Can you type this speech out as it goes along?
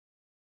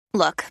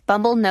Look,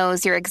 Bumble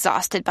knows you're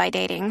exhausted by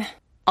dating.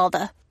 All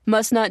the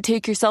must not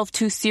take yourself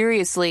too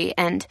seriously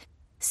and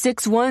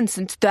 6'1"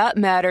 since that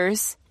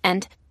matters.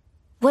 And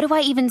what do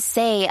I even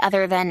say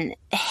other than,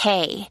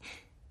 hey?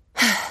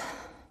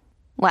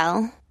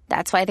 Well,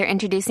 that's why they're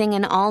introducing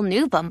an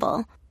all-new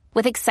Bumble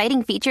with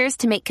exciting features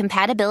to make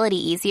compatibility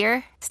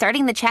easier,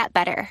 starting the chat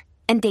better,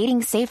 and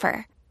dating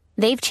safer.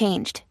 They've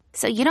changed,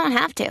 so you don't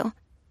have to.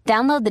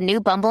 Download the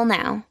new Bumble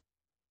now.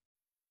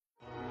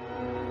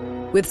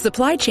 With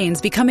supply chains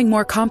becoming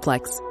more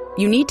complex,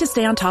 you need to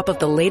stay on top of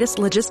the latest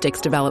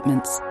logistics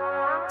developments.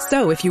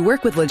 So if you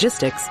work with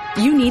logistics,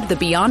 you need the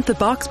Beyond the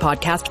Box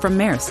podcast from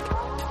Maersk.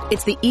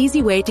 It's the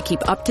easy way to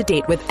keep up to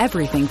date with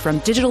everything from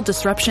digital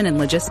disruption in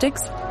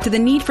logistics to the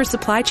need for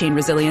supply chain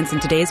resilience in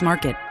today's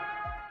market.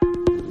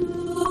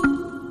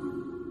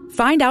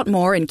 Find out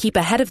more and keep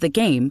ahead of the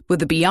game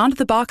with the Beyond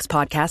the Box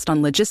podcast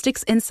on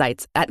logistics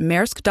insights at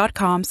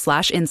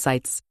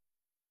maersk.com/insights.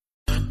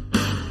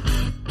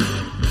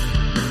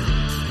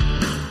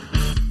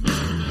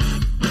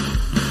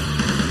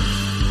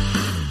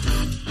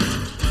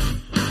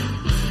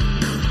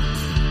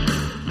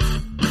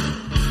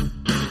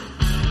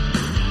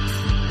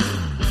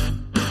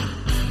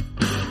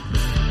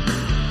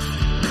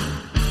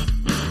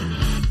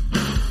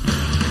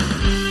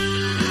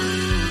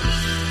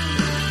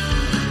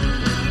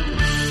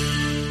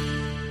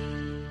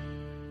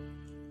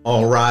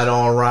 All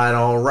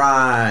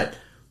right.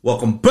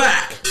 Welcome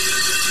back.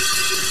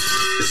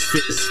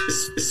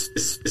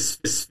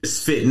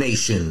 Fit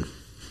Nation.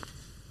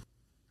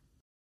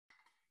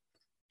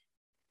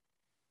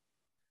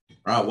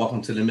 All right,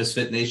 welcome to the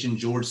Misfit Nation.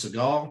 George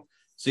Siegal.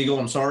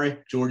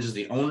 George is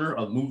the owner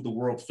of Move the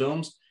World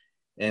Films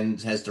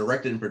and has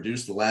directed and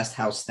produced The Last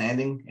House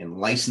Standing and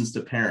Licensed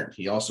to Parent.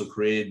 He also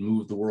created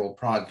Move the World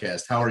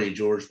podcast. How are you,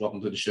 George?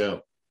 Welcome to the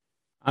show.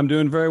 I'm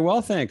doing very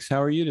well, thanks.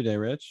 How are you today,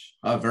 Rich?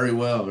 Very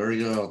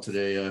well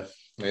today.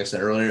 Like I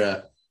said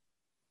earlier,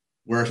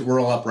 we're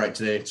all upright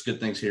today. It's good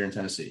things here in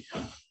Tennessee.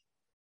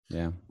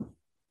 Yeah.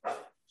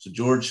 So,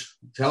 George,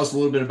 tell us a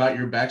little bit about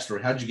your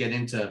backstory. How'd you get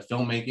into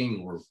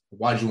filmmaking, or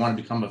why did you want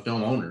to become a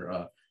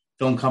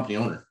film company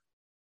owner?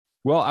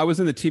 Well, I was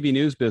in the TV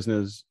news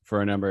business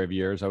for a number of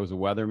years. I was a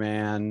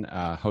weatherman,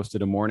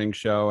 hosted a morning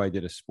show. I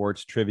did a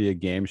sports trivia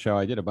game show.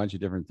 I did a bunch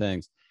of different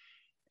things.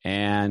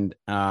 And,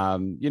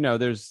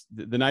 there's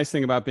the nice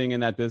thing about being in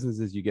that business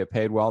is you get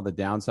paid well. The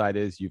downside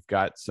is you've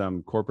got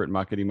some corporate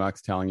muckety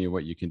mucks telling you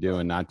what you can do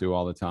and not do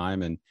all the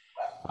time. And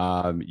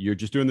you're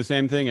just doing the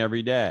same thing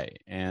every day.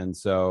 And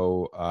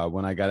so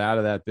when I got out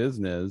of that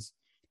business,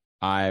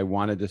 I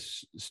wanted to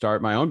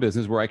start my own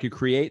business where I could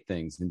create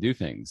things and do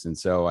things. And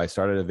so I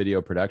started a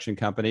video production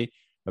company,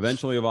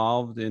 eventually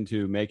evolved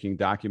into making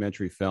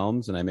documentary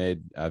films. And I've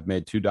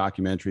made 2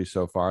 documentaries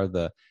so far.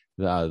 The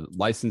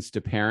License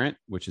to Parent,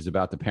 which is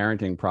about the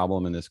parenting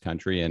problem in this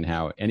country and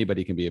how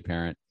anybody can be a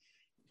parent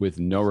with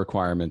no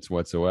requirements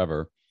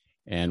whatsoever.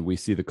 And we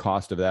see the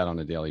cost of that on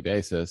a daily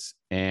basis.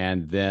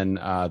 And then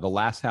The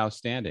Last House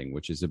Standing,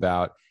 which is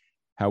about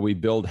how we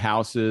build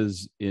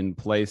houses in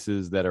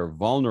places that are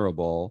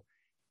vulnerable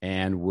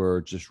and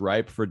we're just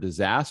ripe for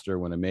disaster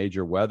when a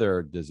major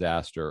weather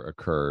disaster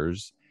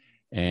occurs.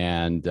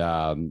 And,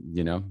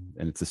 and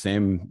it's the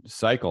same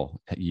cycle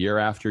year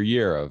after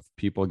year of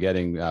people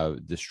getting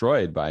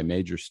destroyed by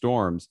major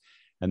storms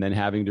and then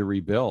having to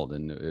rebuild.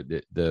 And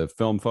the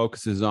film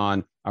focuses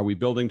on, are we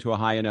building to a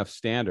high enough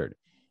standard?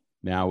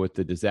 Now, with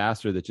the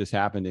disaster that just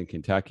happened in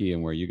Kentucky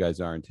and where you guys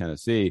are in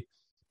Tennessee,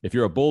 if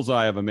you're a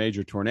bullseye of a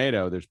major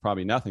tornado, there's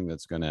probably nothing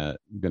that's going to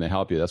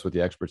help you. That's what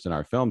the experts in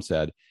our film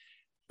said.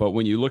 But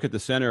when you look at the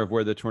center of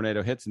where the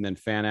tornado hits and then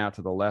fan out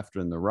to the left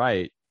and the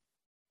right,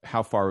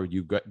 how far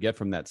you get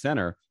from that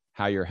center,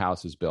 how your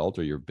house is built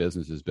or your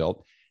business is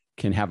built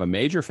can have a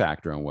major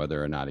factor on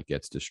whether or not it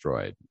gets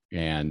destroyed.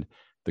 And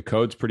the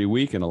code's pretty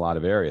weak in a lot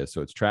of areas.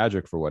 So it's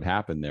tragic for what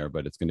happened there,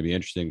 but it's going to be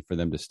interesting for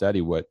them to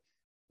study what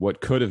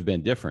could have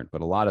been different.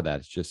 But a lot of that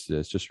is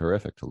just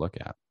horrific to look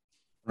at.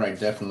 Right,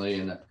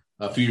 definitely. And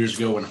a few years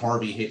ago when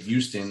Harvey hit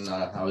Houston,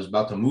 I was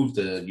about to move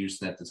to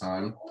Houston at the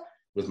time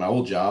with my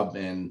old job.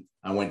 And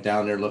I went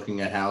down there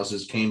looking at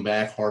houses, came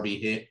back, Harvey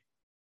hit.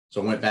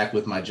 So I went back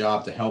with my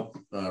job to help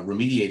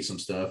remediate some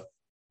stuff.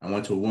 I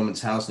went to a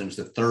woman's house, and it was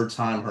the 3rd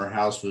time her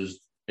house was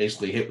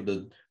basically hit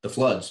with the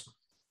floods.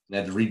 And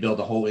had to rebuild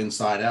the whole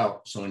inside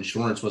out. So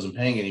insurance wasn't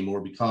paying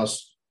anymore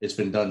because it's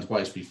been done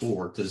twice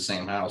before to the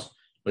same house.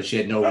 But she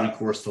had no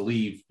recourse to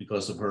leave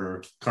because of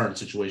her current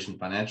situation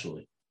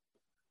financially.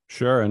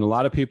 Sure. And a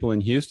lot of people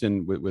in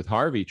Houston with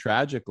Harvey,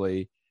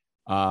 tragically,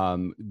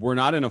 we're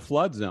not in a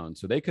flood zone.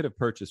 So they could have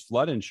purchased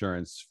flood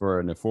insurance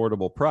for an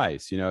affordable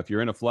price. If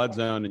you're in a flood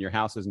zone and your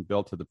house isn't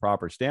built to the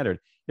proper standard,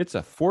 it's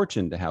a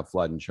fortune to have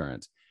flood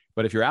insurance.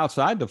 But if you're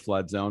outside the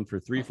flood zone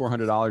for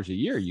 $300-$400 a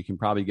year, you can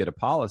probably get a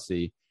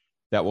policy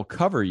that will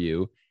cover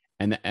you.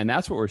 And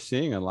that's what we're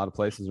seeing in a lot of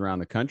places around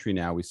the country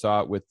now. We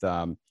saw it with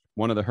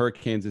one of the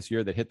hurricanes this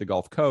year that hit the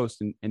Gulf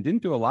Coast and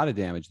didn't do a lot of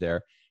damage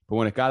there. But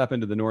when it got up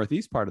into the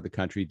northeast part of the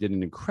country, it did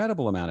an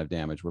incredible amount of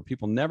damage where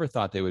people never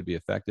thought they would be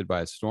affected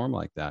by a storm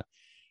like that.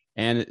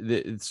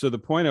 And so the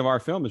point of our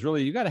film is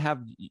really you've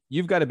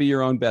got to be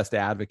your own best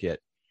advocate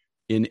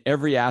in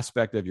every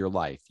aspect of your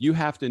life. You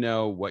have to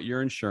know what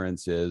your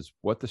insurance is,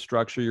 what the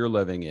structure you're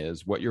living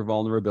is, what your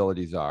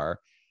vulnerabilities are,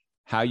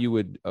 how you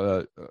would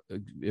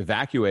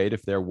evacuate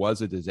if there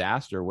was a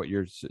disaster, what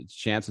your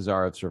chances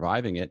are of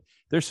surviving it.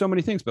 There's so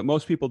many things, but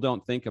most people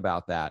don't think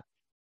about that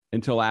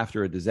until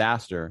after a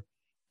disaster,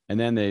 and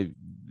then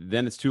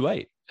it's too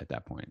late at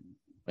that point.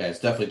 Yeah, it's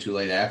definitely too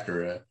late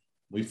after.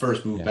 We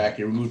first moved back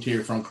here. We moved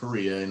here from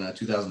Korea in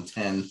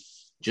 2010,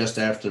 just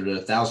after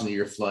the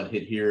 1,000-year flood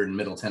hit here in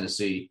Middle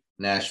Tennessee,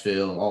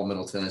 Nashville, all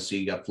Middle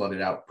Tennessee got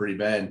flooded out pretty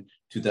bad in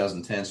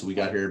 2010. So we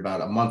got here about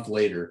a month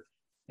later,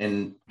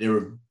 and they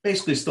were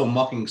basically still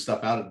mucking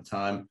stuff out at the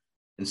time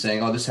and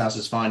saying, "Oh, this house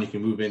is fine. You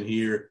can move in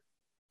here."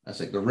 I was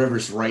like, "The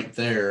river's right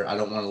there. I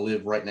don't want to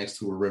live right next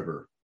to a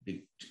river.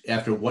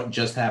 After what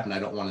just happened, I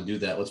don't want to do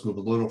that. Let's move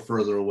a little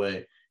further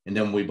away." And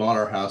then when we bought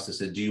our house, they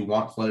said, "Do you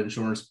want flood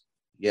insurance?"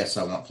 "Yes,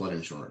 I want flood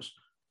insurance."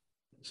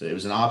 So it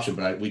was an option,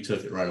 but we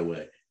took it right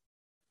away.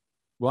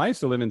 Well, I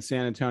used to live in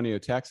San Antonio,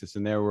 Texas,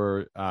 and there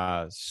were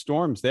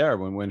storms there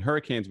when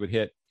hurricanes would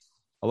hit.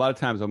 A lot of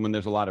times when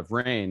there's a lot of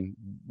rain,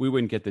 we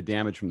wouldn't get the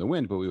damage from the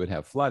wind, but we would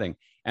have flooding.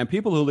 And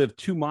people who live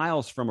 2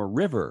 miles from a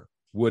river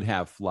would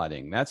have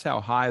flooding. That's how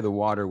high the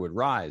water would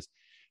rise.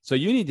 So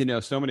you need to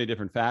know so many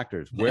different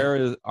factors.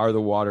 Where are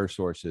the water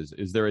sources?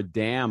 Is there a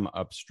dam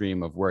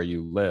upstream of where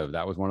you live?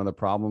 That was one of the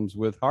problems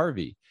with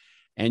Harvey.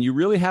 And you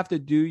really have to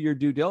do your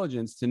due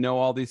diligence to know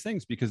all these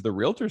things, because the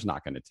realtor's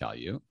not going to tell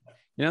you.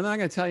 They're not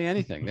going to tell you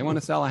anything. They want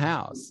to sell a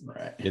house.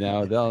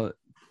 Right.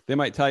 They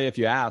might tell you, if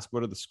you ask,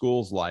 what are the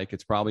schools like?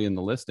 It's probably in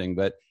the listing,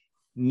 but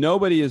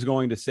nobody is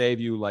going to save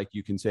you like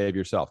you can save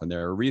yourself. And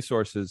there are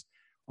resources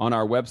on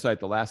our website,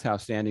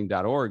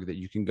 thelasthousestanding.org, that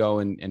you can go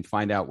and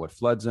find out what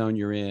flood zone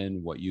you're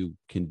in, what you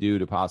can do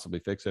to possibly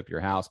fix up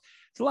your house.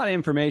 It's a lot of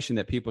information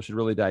that people should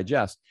really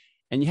digest.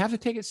 And you have to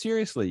take it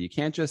seriously. You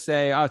can't just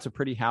say, "Oh, it's a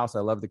pretty house. I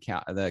love the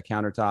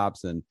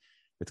countertops, and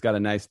it's got a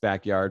nice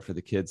backyard for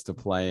the kids to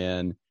play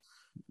in."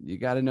 You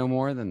got to know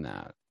more than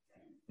that.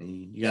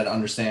 And you got to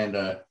understand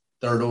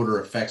third order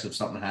effects if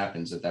something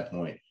happens at that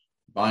point.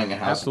 Buying a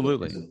house,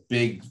 absolutely,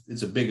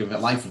 it's a big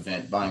event, life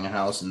event. Buying a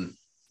house, and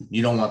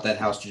you don't want that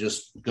house to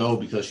just go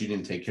because you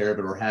didn't take care of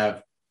it or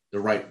have the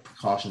right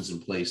precautions in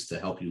place to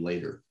help you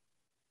later.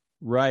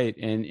 Right,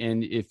 and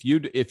if you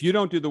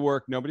don't do the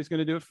work, nobody's going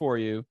to do it for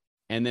you.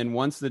 And then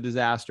once the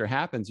disaster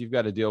happens, you've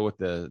got to deal with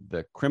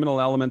the criminal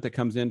element that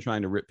comes in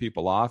trying to rip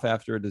people off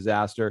after a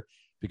disaster,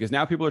 because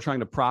now people are trying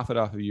to profit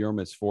off of your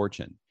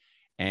misfortune.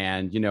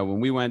 And, when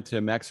we went to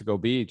Mexico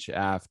Beach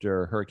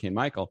after Hurricane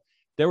Michael,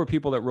 there were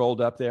people that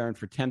rolled up there and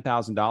for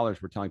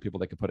 $10,000 were telling people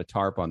they could put a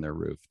tarp on their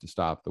roof to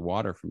stop the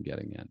water from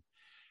getting in.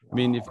 Wow. I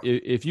mean,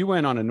 if you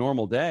went on a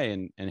normal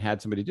day and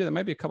had somebody do that,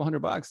 might be a couple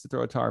 $100 to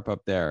throw a tarp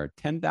up there.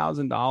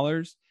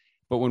 $10,000.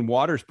 But when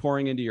water's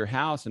pouring into your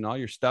house and all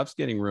your stuff's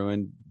getting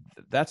ruined,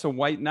 that's a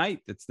white knight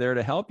that's there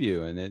to help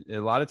you. And a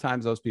lot of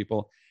times those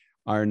people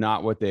are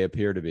not what they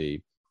appear to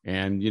be.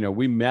 And,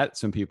 we met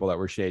some people that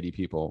were shady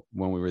people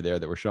when we were there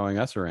that were showing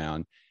us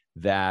around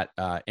that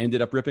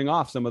ended up ripping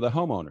off some of the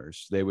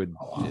homeowners. They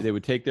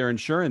would take their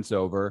insurance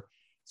over.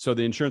 So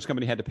the insurance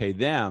company had to pay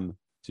them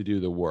to do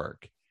the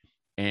work.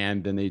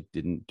 And then they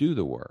didn't do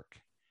the work.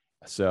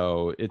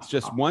 So it's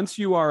just, once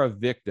you are a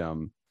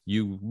victim,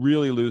 you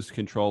really lose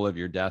control of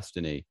your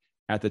destiny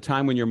at the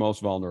time when you're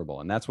most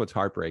vulnerable. And that's what's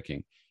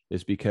heartbreaking,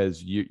 is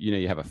because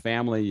you have a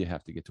family, you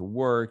have to get to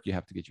work, you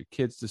have to get your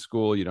kids to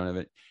school, you don't have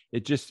it.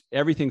 It just,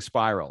 everything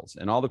spirals.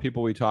 And all the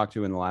people we talked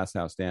to in the Last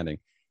House Standing,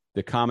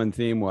 the common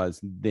theme was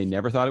they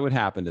never thought it would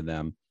happen to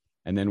them.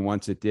 And then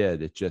once it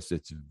did,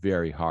 it's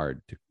very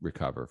hard to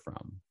recover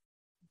from.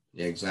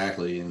 Yeah,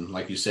 exactly. And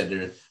like you said,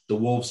 they're the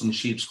wolves in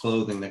sheep's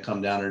clothing that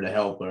come down there to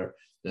help, or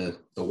the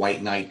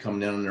white knight coming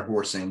down on their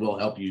horse saying, "We'll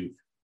help you."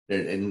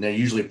 And they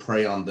usually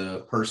prey on the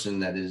person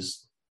that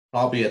is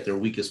probably at their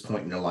weakest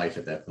point in their life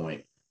at that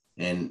point.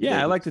 And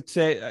I like to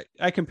say,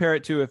 I compare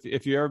it to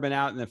if you've ever been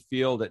out in the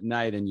field at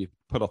night and you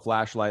put a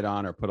flashlight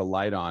on or put a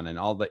light on, and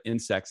all the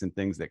insects and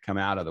things that come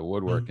out of the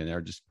woodwork and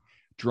they're just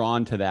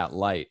drawn to that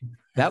light.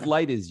 That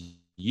light is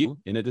you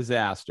in a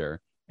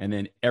disaster, and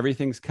then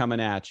everything's coming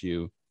at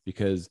you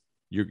because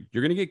you're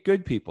going to get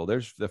good people.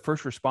 There's the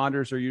first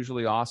responders are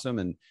usually awesome,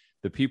 and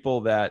the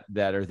people that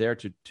are there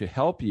to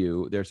help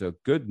you, there's a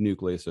good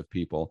nucleus of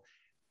people.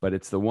 But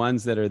it's the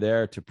ones that are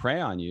there to prey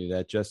on you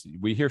that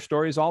we hear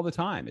stories all the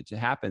time. It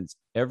happens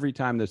every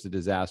time there's a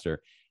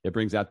disaster. It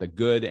brings out the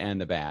good and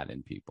the bad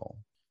in people.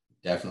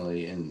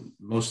 Definitely. And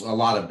a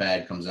lot of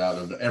bad comes out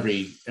of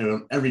every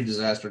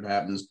disaster that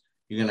happens.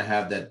 You're going to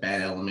have that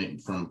bad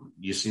element from,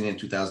 you've seen it in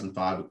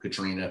 2005 with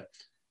Katrina.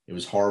 It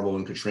was horrible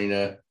in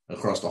Katrina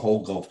across the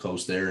whole Gulf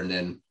Coast there. And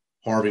then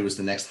Harvey was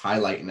the next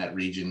highlight in that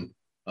region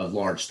of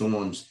large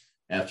storms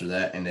after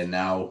that. And then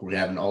now we're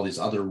having all these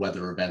other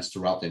weather events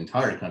throughout the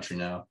entire country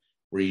now,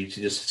 where you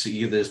just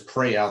see this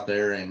prey out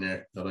there, and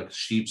they're like the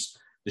sheep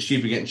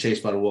are getting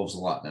chased by the wolves a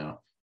lot now.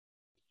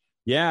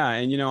 Yeah.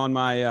 And, on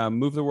my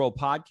Move the World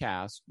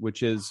podcast,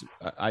 which is,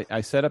 I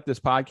set up this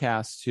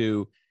podcast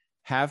to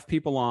have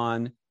people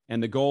on.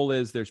 And the goal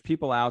is there's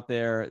people out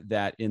there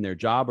that in their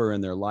job or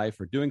in their life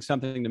are doing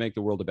something to make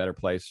the world a better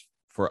place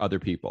for other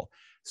people.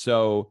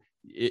 So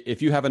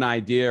if you have an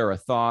idea or a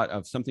thought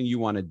of something you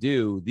want to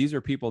do, these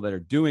are people that are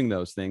doing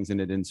those things, and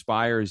it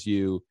inspires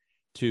you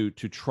to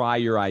try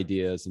your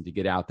ideas and to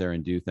get out there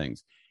and do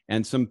things.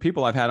 And some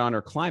people I've had on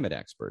are climate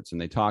experts,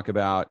 and they talk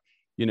about,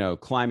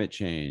 climate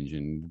change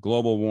and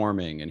global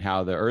warming and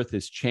how the earth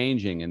is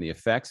changing and the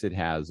effects it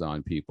has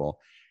on people.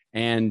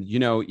 And,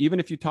 even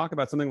if you talk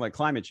about something like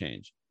climate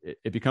change,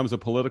 it becomes a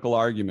political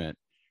argument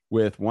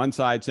with one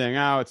side saying,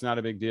 oh, it's not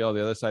a big deal.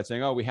 The other side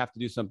saying, oh, we have to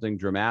do something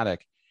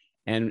dramatic.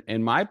 And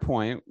my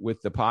point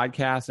with the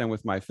podcast and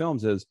with my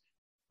films is,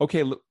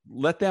 okay,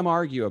 let them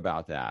argue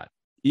about that.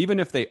 Even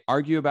if they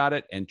argue about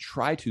it and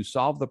try to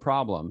solve the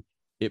problem,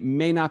 it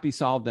may not be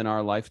solved in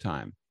our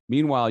lifetime.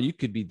 Meanwhile, you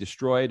could be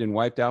destroyed and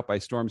wiped out by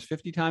storms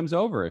 50 times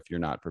over if you're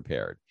not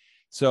prepared.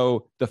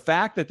 So the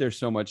fact that there's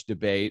so much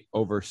debate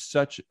over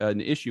such an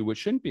issue, which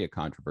shouldn't be a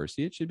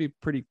controversy, it should be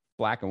pretty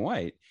black and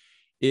white,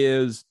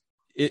 is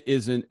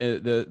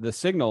the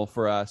signal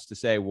for us to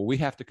say, well, we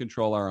have to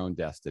control our own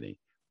destiny.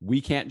 We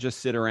can't just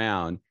sit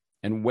around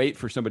and wait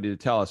for somebody to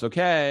tell us,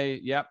 okay,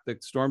 yep, the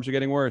storms are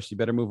getting worse. You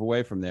better move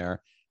away from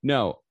there.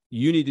 No,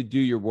 you need to do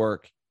your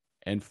work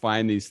and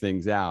find these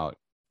things out.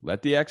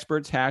 Let the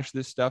experts hash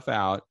this stuff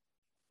out.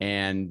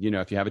 And,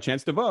 if you have a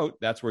chance to vote,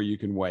 that's where you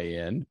can weigh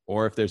in.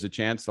 Or if there's a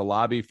chance to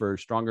lobby for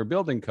stronger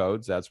building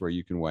codes, that's where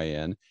you can weigh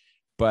in.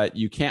 But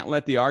you can't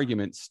let the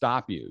argument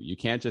stop you. You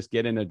can't just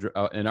get in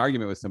an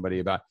argument with somebody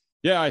about,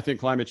 yeah, I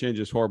think climate change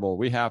is horrible.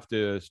 We have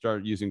to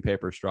start using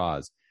paper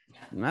straws.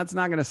 And that's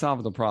not going to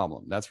solve the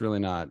problem. That's really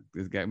not.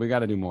 We got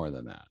to do more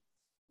than that.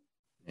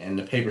 And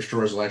the paper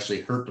straws will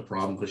actually hurt the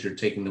problem because you're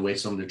taking away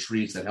some of the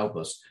trees that help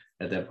us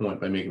at that point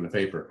by making the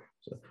paper.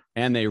 So.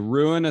 And they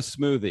ruin a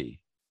smoothie.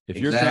 If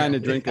you're trying to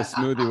drink a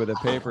smoothie with a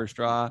paper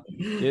straw,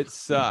 it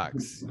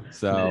sucks.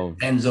 So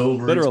it ends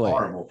over. Literally. It's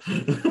horrible.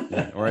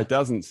 Yeah, or it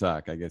doesn't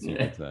suck, I guess you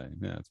could say.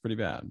 Yeah, it's pretty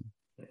bad.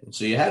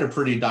 So you had a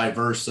pretty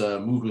diverse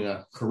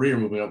career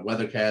moving up,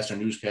 weathercaster,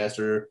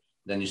 newscaster.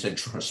 Then you said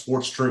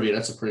sports trivia.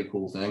 That's a pretty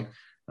cool thing.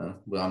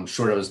 Well, I'm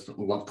sure it was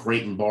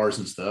great in bars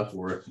and stuff,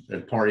 or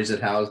at parties,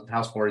 at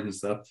house parties and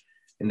stuff.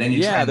 And then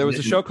there was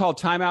a show called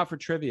Time Out for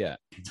Trivia.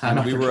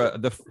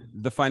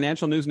 The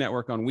Financial News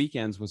Network on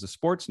weekends was a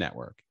sports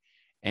network.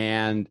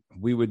 And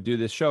we would do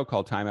this show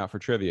called Time Out for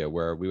Trivia,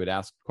 where we would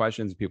ask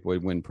questions, people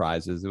would win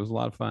prizes. It was a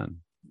lot of fun.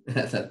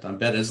 I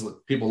bet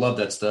people love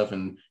that stuff,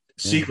 and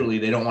secretly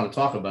they don't want to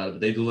talk about it,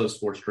 but they do love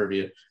sports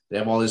trivia. They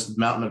have all this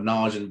mountain of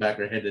knowledge in the back of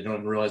their head they don't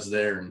even realize is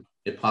there, and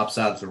it pops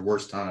out at their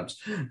worst times.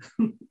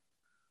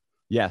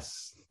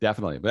 Yes,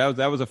 definitely. But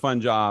that was a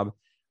fun job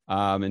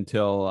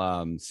until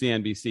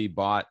CNBC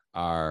bought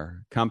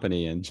our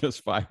company and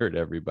just fired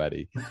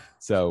everybody.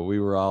 So we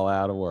were all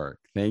out of work.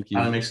 Thank you.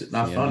 That makes it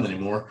not fun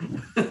anymore.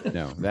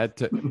 No,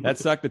 that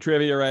sucked the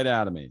trivia right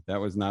out of me. That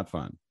was not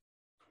fun.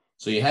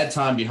 So you had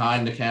time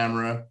behind the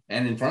camera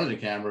and in front of the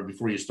camera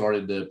before you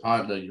started your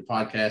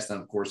podcast, and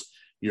of course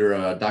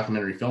your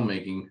documentary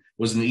filmmaking.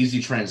 Was it an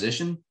easy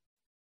transition?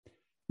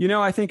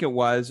 I think it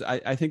was.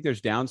 I think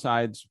there's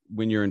downsides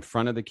when you're in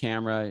front of the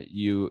camera.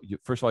 You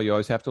first of all, you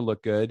always have to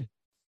look good.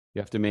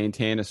 You have to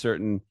maintain a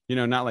certain,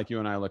 not like you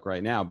and I look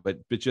right now, but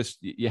just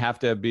you have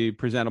to be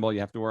presentable.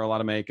 You have to wear a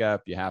lot of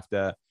makeup. You have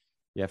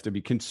to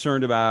be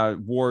concerned about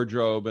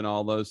wardrobe and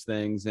all those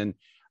things. And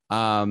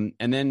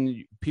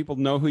then people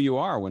know who you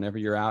are whenever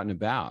you're out and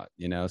about,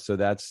 so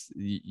that's,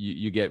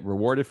 you get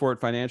rewarded for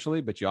it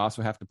financially, but you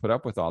also have to put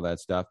up with all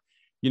that stuff.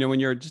 When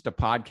you're just a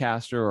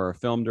podcaster or a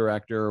film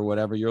director or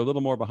whatever, you're a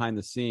little more behind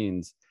the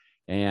scenes.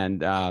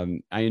 And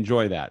I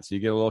enjoy that. So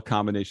you get a little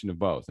combination of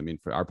both. I mean,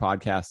 for our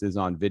podcast is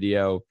on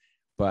video,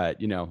 but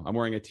I'm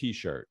wearing a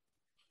t-shirt.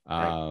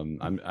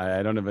 Right.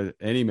 I don't have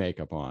any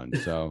makeup on,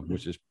 so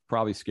which is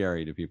probably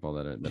scary to people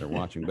that are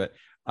watching. But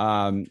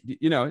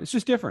it's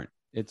just different.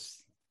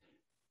 It's,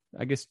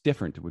 I guess,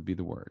 different would be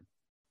the word.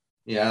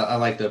 Yeah, I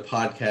like the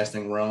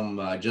podcasting realm.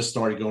 I just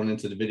started going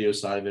into the video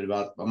side of it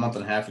about a month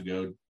and a half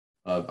ago.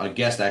 A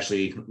guest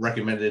actually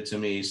recommended it to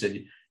me. He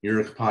said,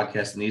 "Your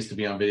podcast needs to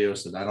be on video."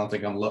 So I don't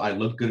think I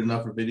look good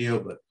enough for video,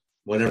 but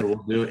whatever,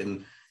 we'll do it.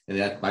 And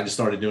I just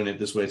started doing it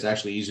this way. It's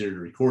actually easier to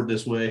record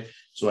this way,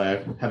 so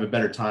I have a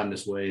better time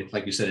this way.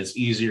 Like you said, it's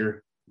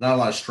easier. Not a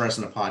lot of stress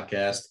in a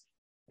podcast,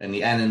 and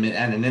the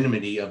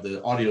anonymity of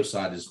the audio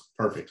side is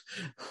perfect.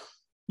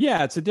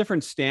 Yeah, it's a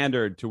different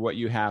standard to what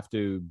you have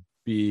to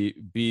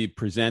be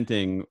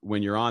presenting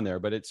when you're on there,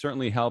 but it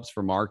certainly helps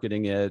for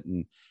marketing it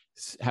and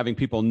having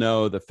people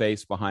know the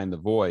face behind the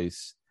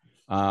voice.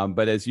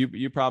 But as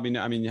you probably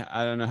know, I mean,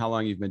 I don't know how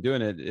long you've been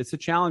doing it. It's a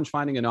challenge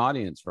finding an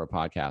audience for a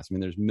podcast. I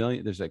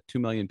mean, there's like 2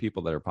 million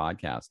people that are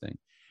podcasting.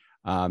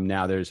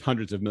 Now there's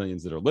hundreds of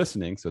millions that are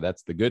listening. So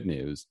that's the good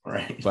news.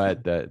 Right.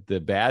 But the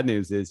bad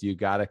news is you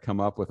got to come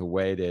up with a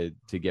way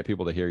to get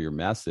people to hear your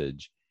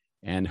message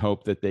and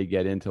hope that they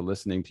get into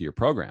listening to your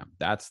program.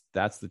 That's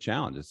the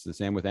challenge. It's the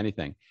same with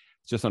anything.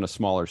 It's just on a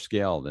smaller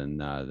scale than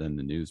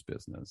the news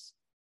business.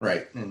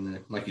 Right.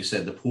 And like you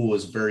said, the pool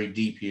is very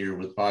deep here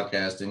with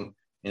podcasting,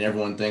 and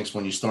everyone thinks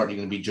when you start, you're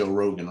going to be Joe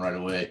Rogan right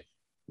away.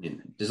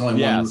 There's only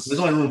one. There's Yes,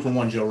 only room for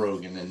one Joe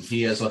Rogan, and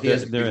he has a big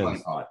there money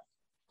is. pot.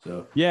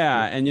 So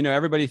Yeah, and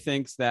everybody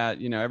thinks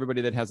that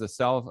everybody that has an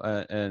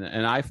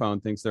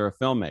iPhone thinks they're a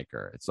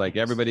filmmaker. It's like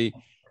everybody.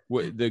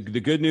 The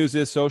good news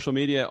is social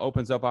media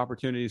opens up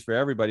opportunities for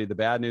everybody. The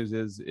bad news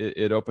is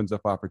it opens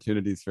up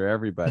opportunities for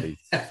everybody,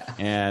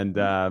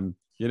 and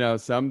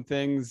some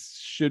things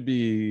should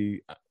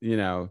be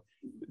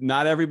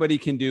not everybody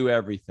can do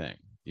everything.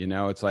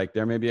 It's like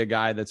there may be a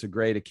guy that's a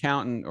great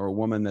accountant or a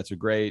woman that's a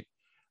great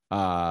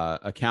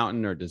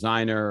accountant or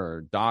designer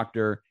or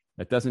doctor.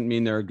 That doesn't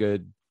mean they're a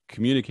good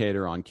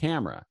communicator on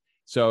camera.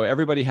 So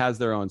everybody has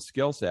their own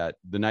skill set.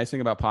 The nice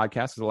thing about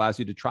podcasts is it allows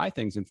you to try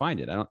things and find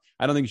it. I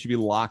don't think you should be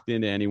locked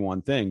into any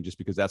one thing just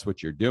because that's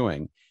what you're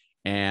doing.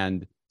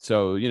 And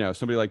so,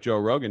 somebody like Joe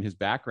Rogan, his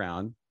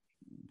background,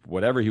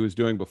 whatever he was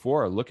doing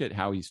before, look at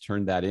how he's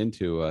turned that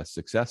into a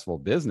successful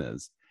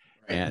business.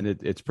 Right. And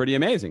it's pretty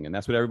amazing. And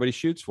that's what everybody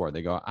shoots for.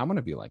 They go, I want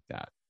to be like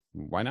that.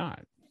 Why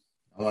not?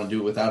 I want to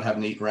do it without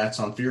having to eat rats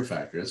on Fear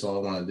Factor. That's all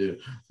I want to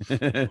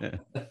do.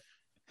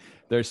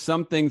 There's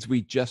some things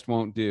we just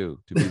won't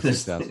do to be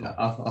successful.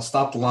 I'll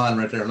stop the line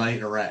right there. I'm not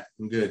eating a rat.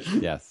 I'm good.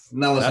 Yes.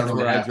 That's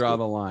where I draw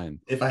the line.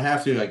 If I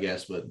have to, I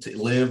guess, but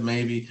to live,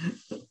 maybe.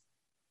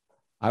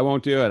 I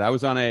won't do it. I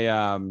was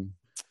on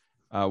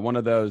one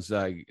of those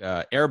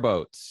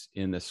airboats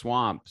in the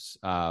swamps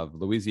of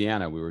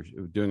Louisiana. We were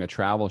doing a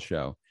travel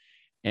show,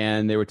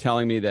 and they were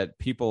telling me that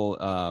people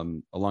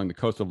along the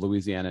coast of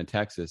Louisiana and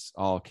Texas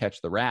all catch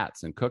the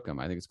rats and cook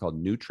them. I think it's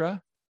called Nutra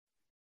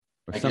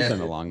or something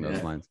along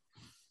those lines.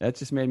 That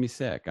just made me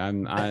sick.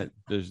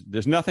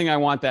 There's nothing I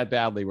want that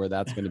badly where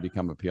that's going to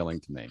become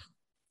appealing to me.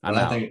 When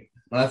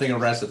I think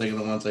of rats, I think of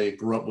the ones I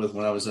grew up with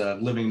when I was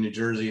living in New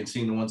Jersey and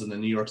seeing the ones in the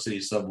New York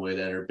City subway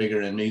that are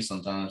bigger than me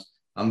sometimes.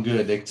 I'm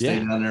good. They stay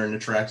down there in the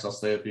tracks. I'll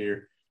stay up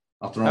here.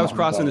 I'll throw them. I was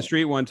crossing the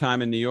street one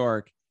time in New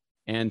York,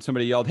 and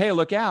somebody yelled, "Hey,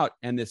 look out!"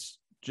 And this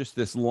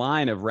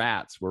line of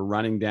rats were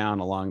running down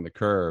along the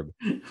curb,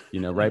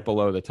 right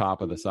below the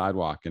top of the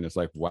sidewalk. And it's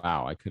like,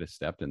 wow, I could have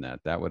stepped in that.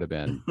 That would have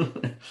been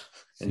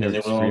and then they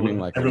screaming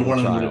like every one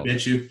of them would have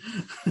bit you.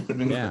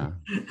 Yeah.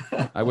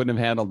 I wouldn't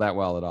have handled that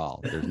well at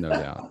all. There's no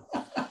doubt.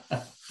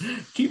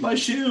 Keep my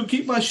shoe,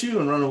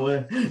 and run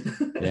away.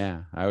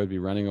 Yeah. I would be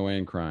running away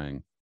and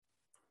crying.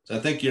 So I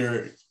think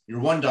your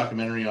one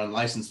documentary on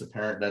License to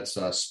Parent, that's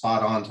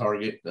spot on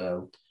target.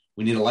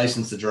 We need a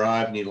license to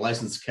drive, we need a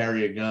license to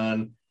carry a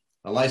gun,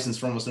 a license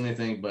for almost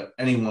anything, but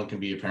anyone can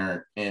be a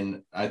parent.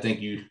 And I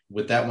think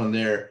with that one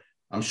there,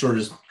 I'm sure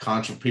there's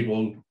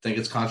people think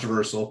it's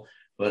controversial,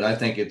 but I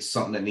think it's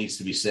something that needs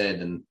to be said.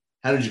 And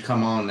how did you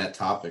come on that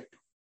topic?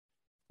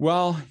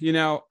 Well,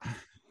 you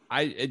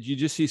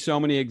just see so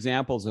many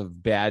examples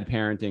of bad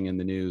parenting in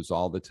the news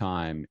all the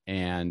time.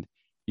 And,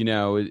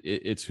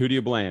 it's who do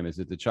you blame? Is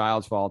it the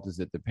child's fault? Is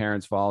it the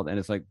parent's fault? And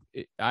it's like,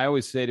 I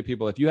always say to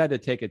people, if you had to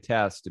take a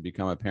test to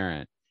become a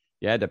parent,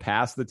 you had to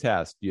pass the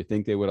test, do you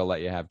think they would have let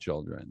you have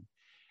children?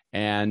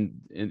 And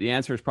the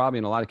answer is probably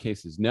in a lot of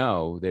cases,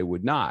 no, they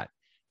would not.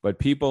 But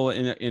people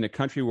in a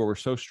country where we're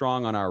so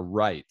strong on our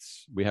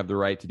rights, we have the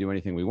right to do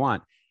anything we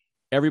want.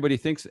 Everybody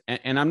thinks,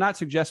 and I'm not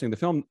suggesting, the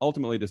film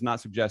ultimately does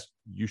not suggest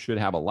you should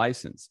have a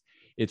license.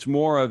 It's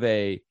more of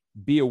a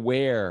be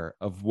aware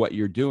of what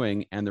you're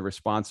doing and the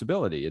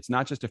responsibility. It's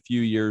not just a few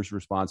years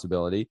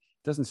responsibility. It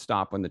doesn't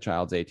stop when the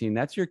child's 18.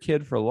 That's your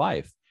kid for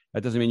life.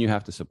 That doesn't mean you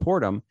have to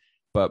support them.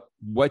 But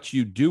what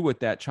you do with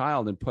that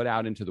child and put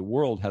out into the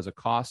world has a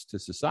cost to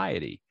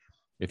society.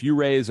 If you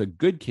raise a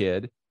good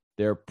kid,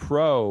 they're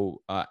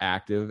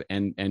proactive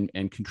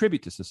and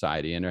contribute to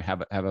society and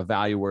have a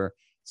value where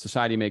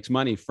society makes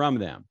money from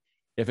them.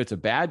 If it's a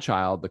bad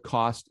child, the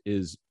cost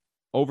is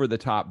over the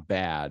top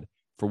bad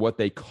for what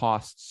they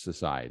cost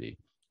society.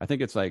 I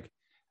think it's like,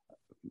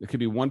 it could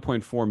be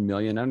 1.4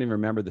 million. I don't even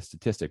remember the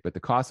statistic, but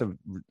the cost of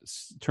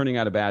turning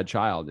out a bad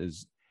child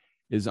is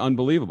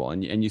unbelievable.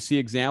 And you see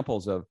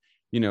examples of,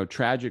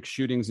 tragic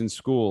shootings in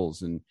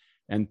schools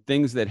and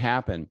things that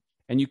happen.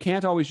 And you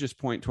can't always just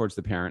point towards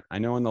the parent. I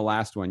know in the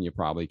last one you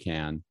probably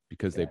can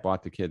because they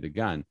bought the kid the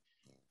gun.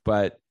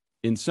 But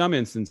in some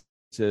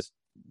instances,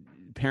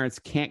 parents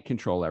can't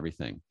control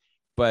everything.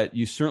 But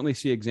you certainly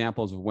see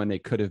examples of when they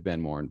could have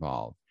been more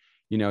involved.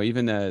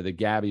 Even the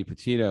Gabby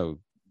Petito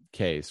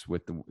case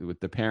with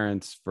the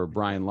parents for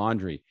Brian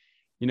Laundrie.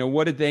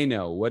 What did they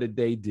know? What did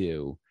they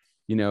do?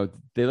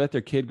 They let their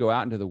kid go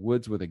out into the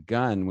woods with a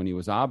gun when he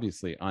was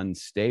obviously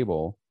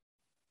unstable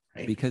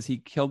because he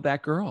killed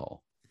that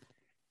girl.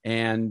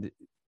 And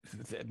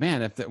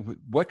man,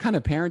 what kind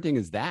of parenting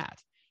is that?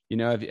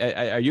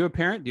 Are you a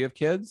parent? Do you have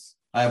kids?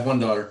 I have one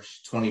daughter.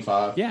 She's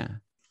 25. Yeah.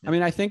 I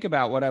mean, I think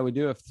about what I would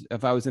do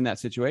if I was in that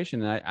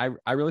situation. And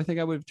I really think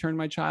I would have turned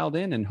my child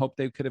in and hoped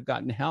they could have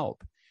gotten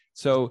help.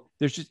 So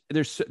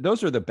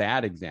those are the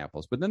bad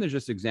examples. But then there's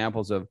just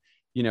examples of,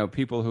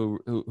 people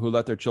who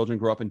let their children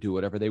grow up and do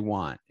whatever they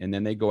want. And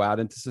then they go out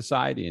into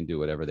society and do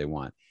whatever they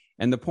want.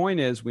 And the point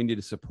is, we need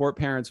to support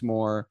parents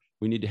more.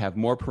 We need to have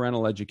more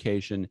parental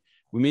education.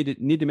 We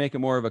need to make it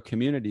more of a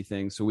community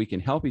thing so we can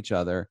help each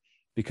other,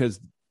 because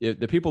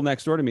the people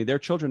next door to me, their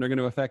children are going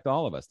to affect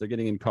all of us. They're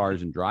getting in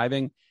cars and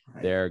driving.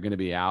 Right. They're going to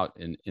be out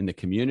in the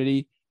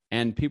community,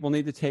 and people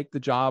need to take the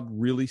job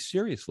really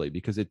seriously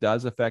because it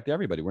does affect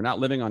everybody. We're not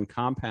living on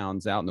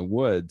compounds out in the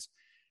woods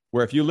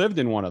where if you lived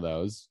in one of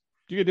those,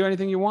 you could do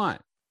anything you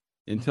want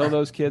until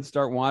those kids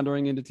start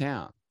wandering into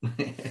town.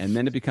 And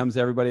then it becomes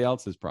everybody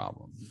else's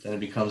problem. Then it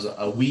becomes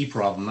a we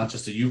problem, not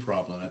just a you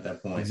problem at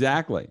that point.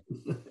 Exactly.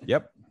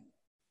 Yep.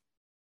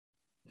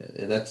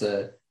 That's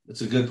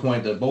a good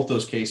point. Both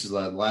those cases,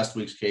 last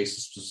week's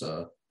case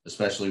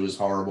especially was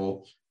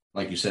horrible.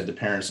 Like you said, the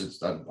parents,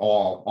 it's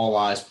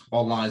all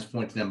lines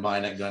point to them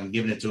buying that gun,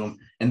 giving it to him,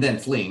 and then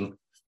fleeing.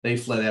 They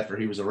fled after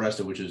he was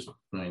arrested, which is,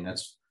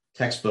 that's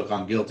textbook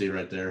on guilty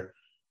right there.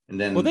 And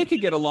then, well, they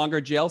could get a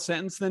longer jail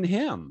sentence than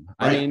him.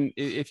 Right. I mean,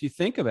 if you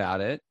think about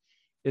it,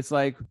 it's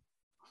like,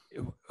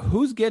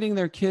 who's getting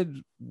their kid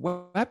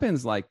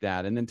weapons like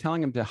that and then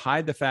telling them to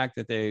hide the fact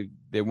that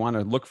they want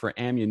to look for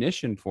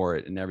ammunition for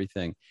it and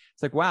everything?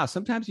 It's like, wow,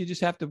 sometimes you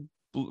just have to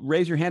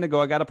raise your hand and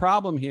go, I got a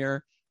problem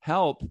here,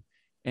 help.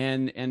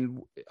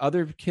 And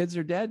other kids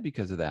are dead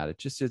because of that.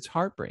 It's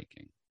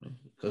heartbreaking.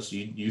 Because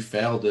you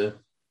failed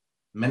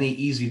many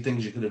easy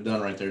things you could have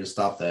done right there to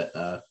stop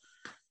that.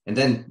 And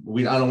then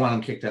I don't want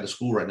him kicked out of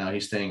school right now.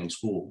 He's staying in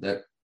school.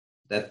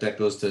 That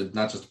goes to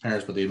not just the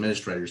parents, but the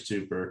administrators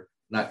too, for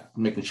not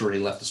making sure he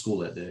left the school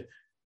that day.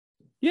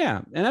 Yeah.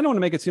 And I don't want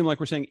to make it seem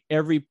like we're saying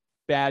every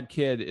bad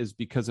kid is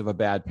because of a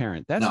bad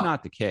parent. That's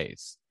not the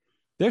case.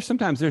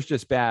 Sometimes there's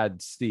just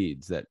bad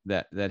seeds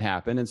that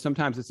happen. And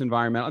sometimes it's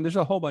environmental, and there's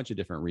a whole bunch of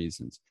different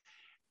reasons.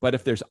 But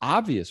if there's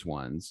obvious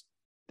ones,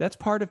 that's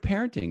part of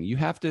parenting. You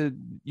have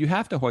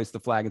to hoist the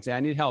flag and say, I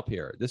need help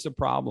here. This is a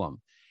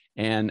problem.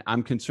 And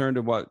I'm concerned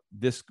of what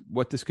this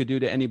could do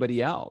to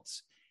anybody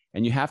else.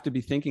 And you have to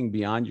be thinking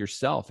beyond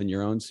yourself and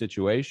your own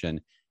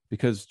situation,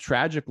 because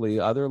tragically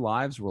other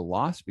lives were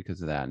lost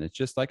because of that. And it's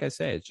just, like I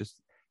say, it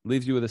just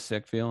leaves you with a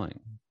sick feeling.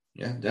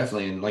 Yeah,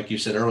 definitely. And like you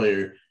said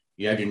earlier,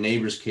 you have your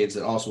neighbor's kids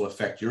that also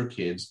affect your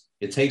kids.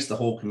 It takes the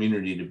whole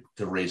community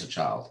to raise a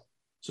child.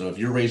 So if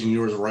you're raising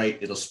yours right,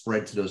 it'll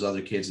spread to those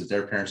other kids. If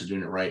their parents are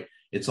doing it right,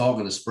 it's all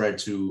going to spread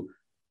to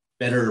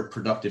better,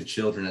 productive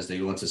children as they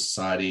go into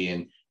society.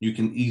 And you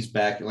can ease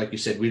back. Like you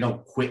said, we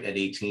don't quit at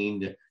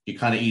 18. You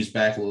kind of ease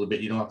back a little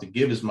bit. You don't have to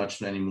give as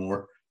much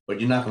anymore, but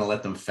you're not going to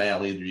let them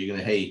fail either. You're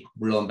going to,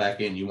 reel them back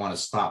in. You want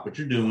to stop what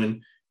you're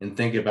doing and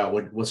think about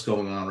what's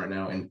going on right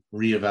now and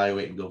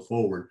reevaluate and go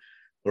forward.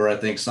 Or I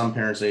think some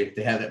parents, they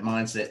have that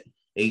mindset,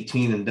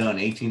 18 and done.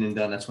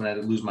 That's when I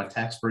lose my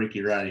tax break.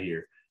 You're out of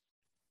here.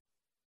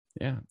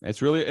 Yeah,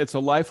 it's a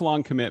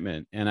lifelong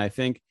commitment. And I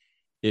think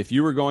if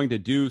you were going to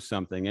do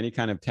something, any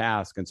kind of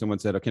task, and someone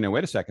said, okay, now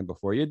wait a second,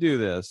 before you do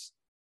this,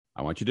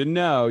 I want you to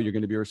know you're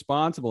going to be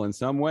responsible in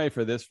some way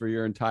for this for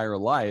your entire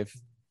life.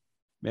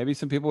 Maybe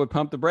some people would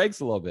pump the brakes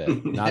a little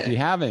bit, not be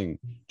having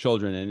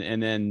children.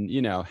 And then,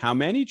 how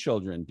many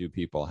children do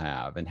people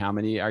have and how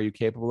many are you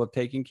capable of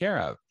taking care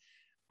of?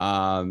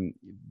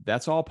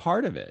 That's all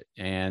part of it.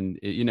 And,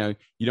 you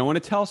don't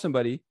want to tell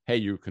somebody, hey,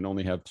 you can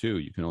only have two.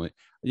 You can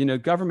only,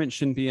 government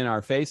shouldn't be in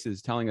our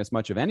faces telling us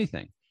much of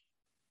anything,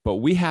 but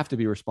we have to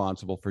be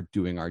responsible for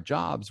doing our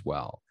jobs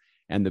well.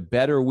 And the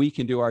better we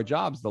can do our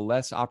jobs, the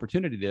less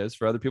opportunity it is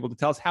for other people to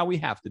tell us how we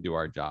have to do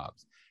our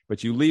jobs.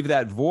 But you leave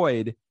that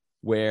void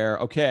where,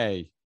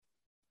 okay,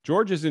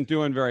 George isn't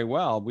doing very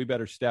well. We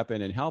better step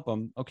in and help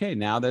him. Okay,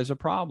 now there's a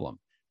problem.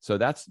 So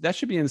that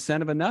should be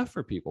incentive enough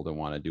for people to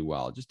want to do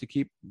well, just to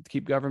keep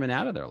government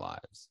out of their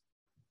lives.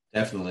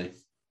 Definitely.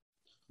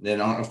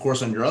 Then, of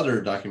course, on your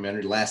other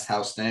documentary, Last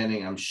House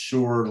Standing, I'm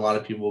sure a lot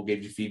of people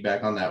gave you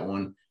feedback on that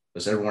one,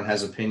 because everyone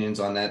has opinions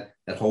on that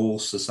whole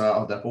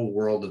society, that whole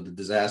world of the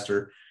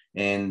disaster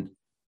and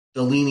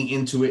the leaning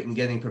into it and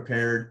getting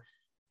prepared.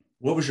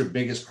 What was your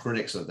biggest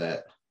critics of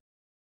that?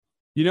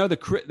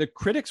 The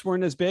critics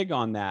weren't as big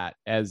on that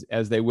as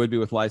they would be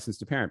with License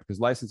to Parent, because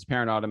License to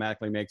Parent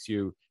automatically makes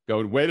you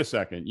go, wait a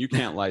second, you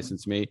can't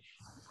license me.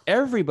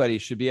 Everybody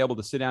should be able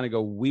to sit down and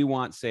go, we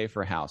want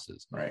safer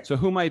houses. Right. So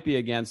who might be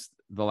against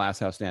the Last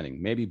House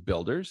Standing? Maybe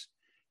builders,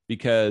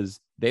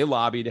 because they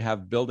lobby to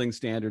have building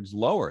standards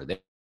lower. They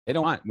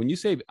don't want, when you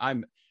say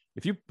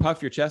if you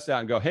puff your chest out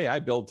and go, hey, I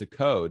build to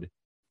code,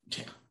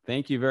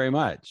 thank you very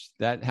much.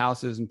 That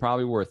house isn't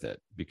probably worth it,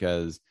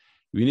 because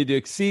we need to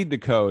exceed the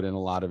code in a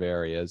lot of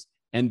areas.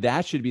 And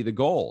that should be the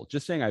goal.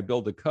 Just saying I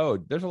build the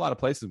code. There's a lot of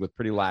places with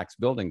pretty lax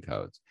building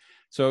codes.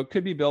 So it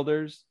could be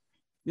builders.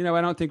 I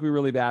don't think we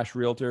really bash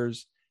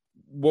realtors.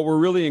 What we're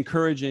really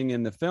encouraging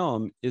in the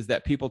film is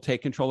that people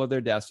take control of their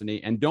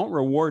destiny and don't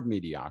reward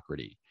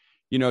mediocrity.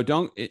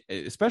 Don't,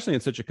 especially in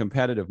such a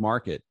competitive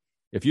market,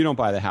 if you don't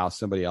buy the house,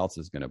 somebody else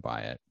is going to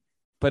buy it.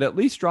 But at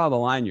least draw the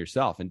line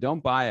yourself and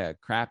don't buy a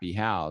crappy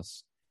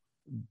house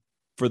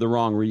for the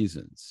wrong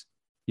reasons.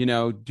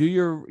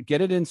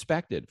 Get it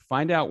inspected,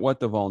 find out what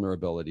the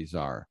vulnerabilities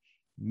are,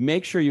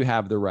 make sure you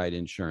have the right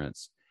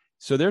insurance.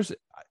 So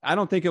I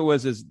don't think it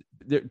was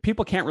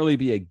people can't really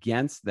be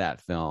against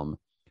that film,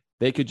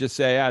 They could just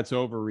say, it's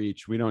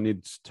overreach. We don't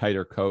need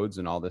tighter codes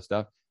and all this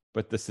stuff.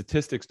 But the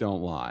statistics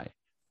don't lie.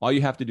 All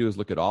you have to do is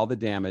look at all the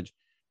damage.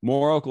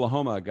 Moore,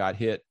 Oklahoma got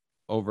hit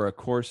over a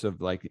course of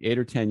like 8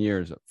 or 10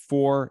 years,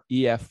 4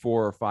 EF4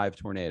 or 5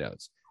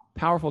 tornadoes,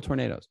 powerful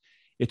tornadoes.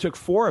 It took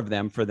 4 of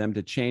them for them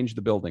to change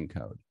the building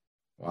code.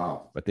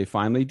 Wow. But they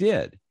finally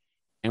did.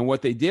 And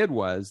what they did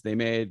was they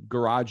made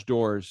garage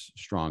doors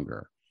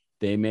stronger.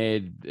 They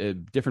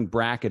made different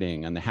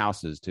bracketing on the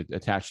houses to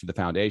attach to the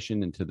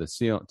foundation and to the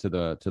seal, to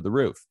the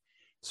roof.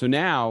 So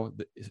now,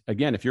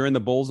 again, if you're in the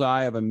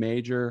bullseye of a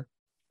major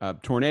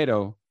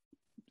tornado,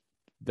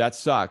 that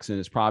sucks and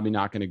it's probably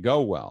not going to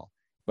go well.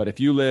 But if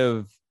you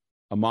live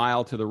a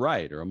mile to the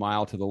right or a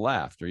mile to the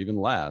left or even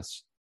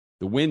less,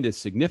 the wind is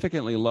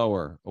significantly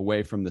lower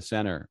away from the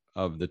center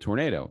of the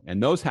tornado.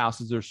 And those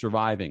houses are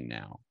surviving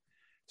now.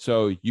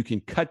 So you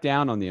can cut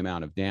down on the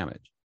amount of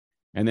damage.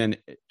 And then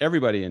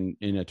everybody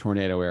in a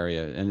tornado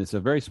area, and it's a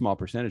very small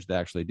percentage that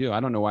actually do. I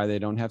don't know why they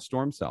don't have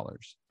storm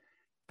cellars,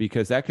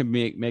 because that could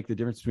make the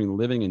difference between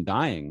living and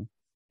dying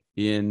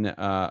in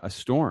a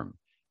storm.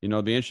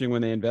 It'll be interesting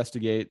when they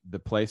investigate the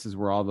places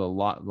where all the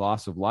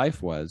loss of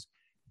life was.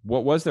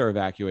 What was their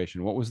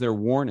evacuation? What was their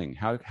warning?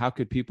 How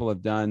could people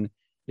have done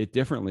it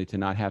differently to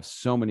not have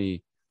so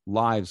many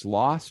lives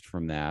lost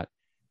from that?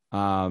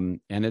 And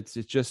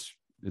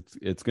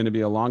it's going to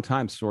be a long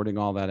time sorting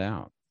all that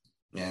out.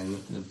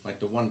 And like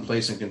the one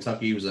place in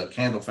Kentucky was a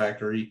candle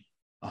factory,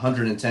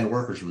 110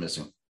 workers were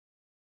missing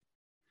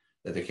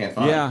that they can't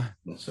find. Yeah.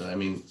 So, I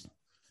mean,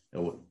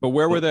 but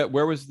where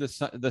was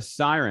the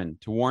siren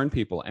to warn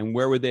people, and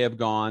where would they have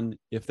gone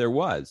if there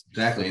was?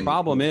 Exactly. The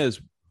problem is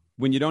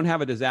when you don't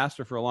have a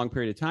disaster for a long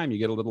period of time, you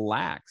get a little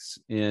lax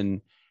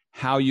in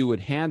how you would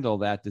handle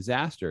that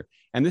disaster.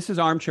 And this is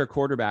armchair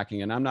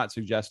quarterbacking. And I'm not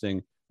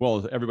suggesting,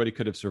 well, everybody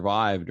could have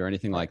survived or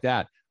anything like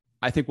that.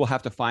 I think we'll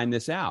have to find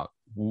this out.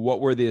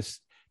 What were this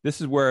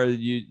is where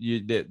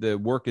the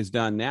work is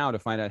done now to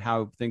find out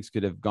how things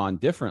could have gone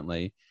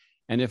differently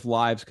and if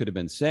lives could have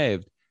been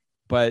saved.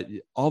 But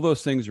all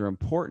those things are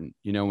important.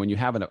 When you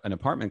have an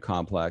apartment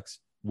complex,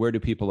 where do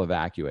people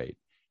evacuate?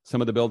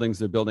 Some of the buildings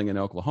they're building in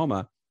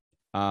Oklahoma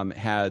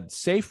had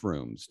safe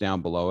rooms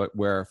down below it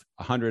where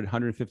 100,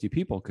 150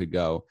 people could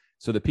go.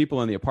 So the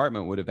people in the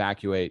apartment would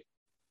evacuate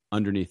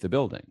underneath the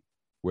building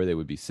where they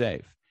would be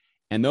safe.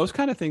 And those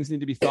kind of things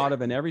need to be thought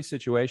of in every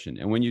situation.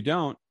 And when you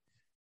don't,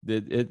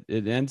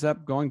 it ends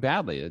up going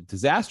badly. A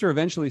disaster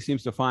eventually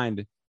seems to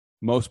find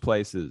most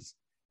places.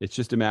 It's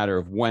just a matter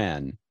of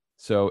when.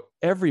 So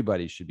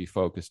everybody should be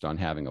focused on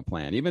having a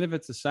plan. Even if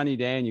it's a sunny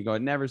day and you go,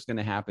 it never's going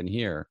to happen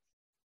here,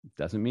 it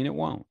doesn't mean it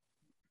won't.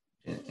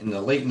 In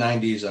the late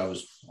 90s, I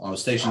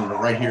was stationed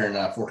right here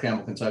in Fort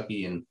Campbell,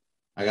 Kentucky, and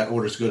I got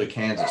orders to go to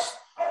Kansas.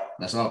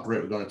 And I said, oh,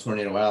 great, we're going to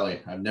Tornado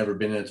Alley. I've never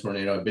been in a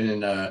tornado. I've been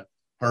in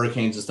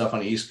hurricanes and stuff on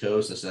the East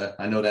Coast. I said,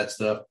 I know that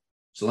stuff.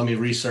 So let me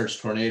research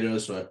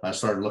tornadoes. So I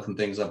started looking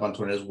things up on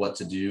tornadoes, what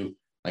to do.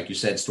 Like you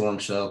said, storm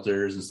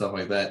shelters and stuff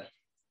like that.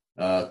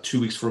 2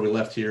 weeks before we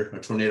left here, a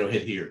tornado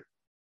hit here.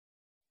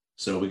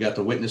 So we got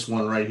to witness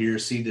one right here,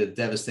 see the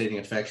devastating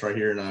effects right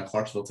here in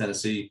Clarksville,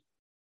 Tennessee.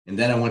 And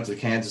then I went to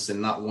Kansas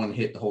and not one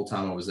hit the whole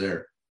time I was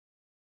there.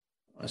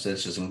 I said,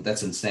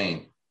 that's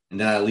insane. And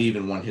then I leave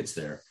and one hits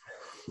there.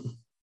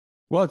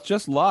 Well, it's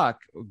just luck,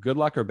 good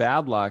luck or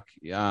bad luck.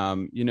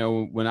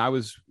 When I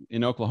was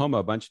in Oklahoma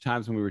a bunch of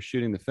times when we were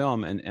shooting the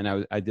film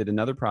and I did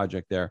another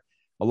project there,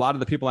 a lot of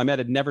the people I met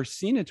had never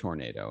seen a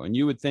tornado. And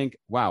you would think,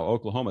 wow,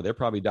 Oklahoma, they're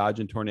probably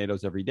dodging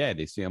tornadoes every day.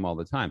 They see them all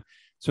the time.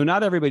 So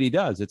not everybody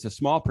does. It's a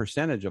small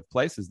percentage of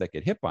places that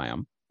get hit by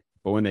them.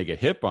 But when they get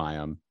hit by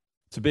them,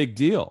 it's a big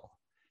deal.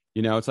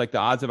 It's like the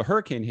odds of a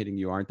hurricane hitting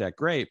you aren't that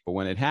great. But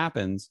when it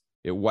happens,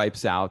 it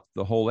wipes out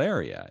the whole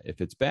area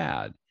if it's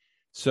bad.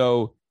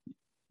 So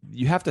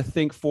you have to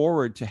think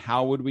forward to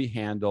how would we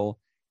handle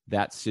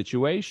that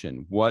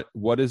situation?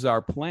 What is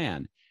our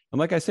plan? And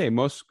like I say,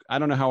 I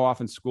don't know how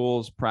often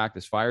schools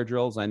practice fire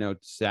drills. I know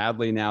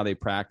sadly now they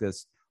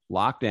practice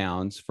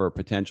lockdowns for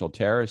potential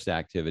terrorist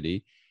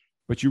activity,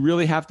 but you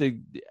really have to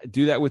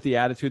do that with the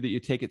attitude that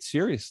you take it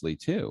seriously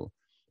too,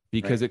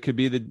 because It could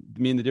be the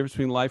difference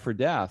between life or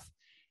death.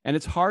 And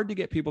it's hard to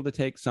get people to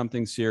take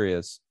something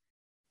serious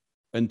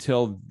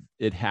until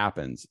it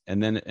happens.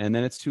 And then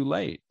it's too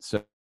late.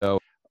 So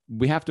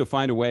we have to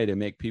find a way to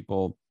make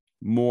people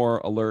more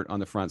alert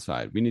on the front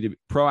side. We need to be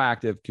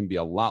proactive, can be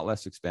a lot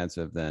less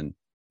expensive than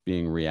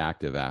being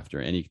reactive after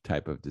any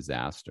type of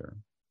disaster.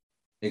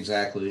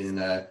 Exactly. And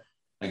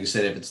like I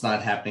said, if it's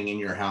not happening in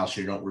your house,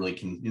 you're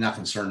not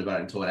concerned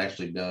about it until it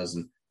actually does.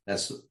 And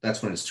that's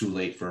when it's too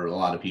late for a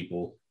lot of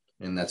people.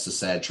 And that's the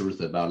sad truth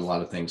about a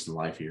lot of things in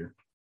life here.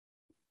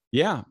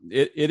 Yeah,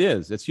 it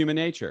is. It's human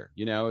nature.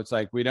 It's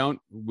like we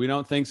don't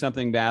think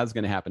something bad is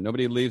going to happen.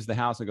 Nobody leaves the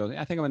house and goes,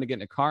 I think I'm going to get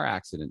in a car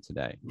accident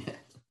today.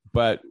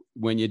 But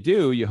when you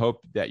do, you hope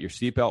that your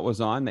seatbelt was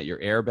on, that your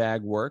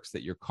airbag works,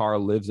 that your car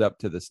lives up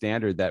to the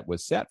standard that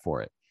was set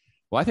for it.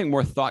 Well, I think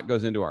more thought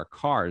goes into our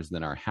cars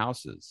than our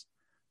houses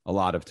a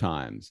lot of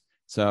times.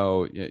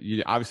 So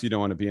you obviously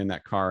don't want to be in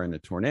that car in a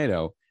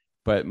tornado.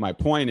 But my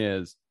point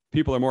is,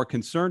 people are more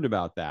concerned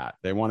about that.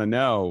 They want to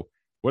know,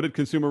 what did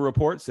Consumer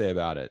Reports say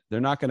about it? They're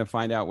not going to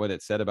find out what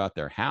it said about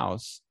their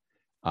house.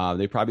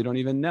 They probably don't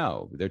even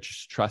know. They're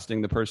just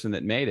trusting the person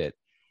that made it.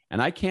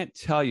 And I can't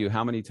tell you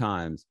how many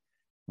times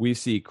we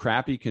see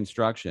crappy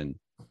construction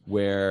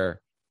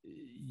where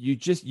you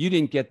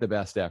didn't get the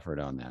best effort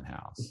on that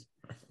house.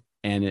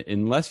 And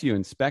unless you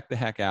inspect the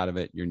heck out of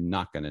it, you're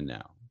not going to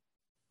know.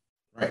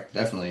 Right,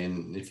 definitely.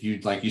 And if you,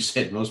 like you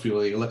said, most people,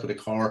 they look at a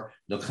car,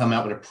 they'll come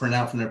out with a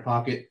printout from their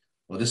pocket.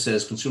 Well, this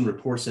says Consumer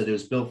Reports said it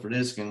was built for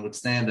this and would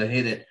stand a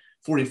hit at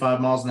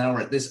 45 miles an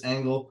hour at this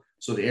angle,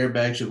 so the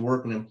airbag should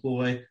work and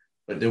employ.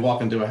 But they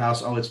walk into a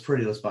house, oh, it's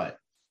pretty, let's buy it.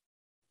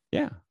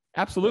 Yeah,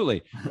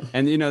 absolutely.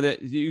 And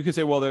that you could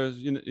say, well, there's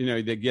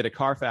they get a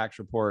Carfax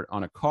report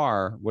on a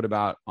car. What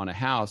about on a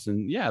house?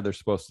 And yeah, they're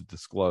supposed to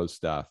disclose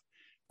stuff.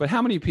 But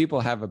how many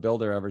people have a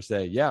builder ever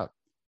say, yeah,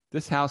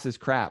 this house is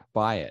crap,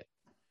 buy it?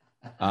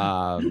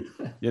 All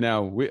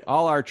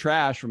our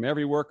trash from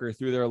every worker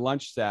threw their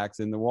lunch sacks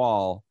in the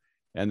wall,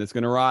 and it's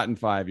going to rot in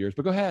 5 years.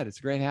 But go ahead, it's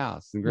a great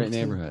house, it's a great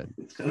neighborhood.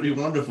 It's going to be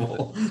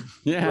wonderful.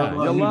 Yeah,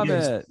 you'll love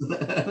it.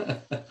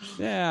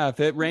 Yeah, if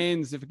it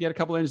rains, if you get a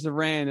couple inches of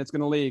rain, it's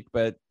going to leak,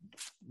 but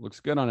looks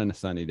good on a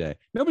sunny day.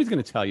 Nobody's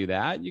going to tell you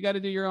that. You got to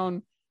do your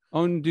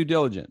own due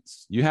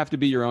diligence. You have to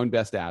be your own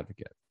best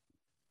advocate.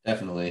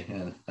 Definitely,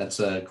 and that's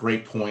a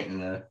great point.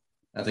 And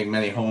I think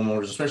many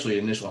homeowners, especially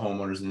initial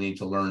homeowners, they need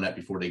to learn that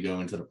before they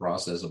go into the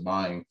process of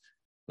buying.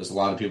 There's a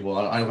lot of people,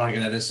 I don't want to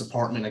get out of this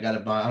apartment. I got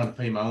to buy, I want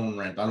to pay my own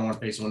rent. I don't want to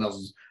pay someone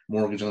else's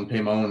mortgage. I'm going to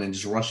pay my own, and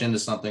just rush into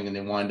something, and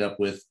they wind up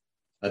with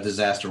a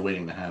disaster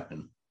waiting to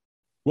happen.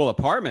 Well,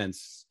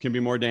 apartments can be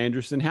more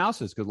dangerous than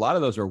houses because a lot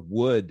of those are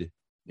wood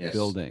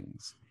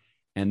buildings.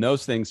 And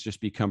those things just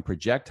become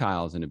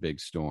projectiles in a big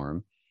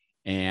storm.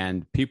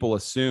 And people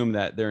assume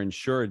that they're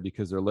insured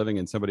because they're living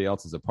in somebody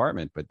else's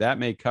apartment, but that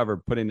may cover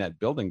putting that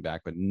building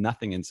back, but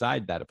nothing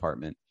inside that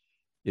apartment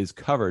is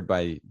covered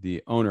by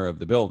the owner of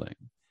the building.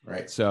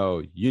 Right.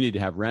 So you need to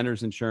have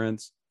renter's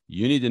insurance.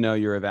 You need to know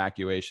your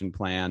evacuation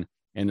plan.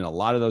 And in a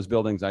lot of those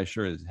buildings, I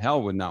sure as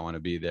hell would not want to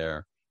be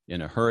there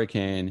in a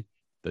hurricane,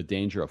 the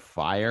danger of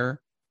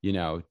fire.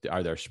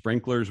 Are there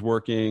sprinklers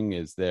working?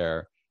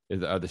 Are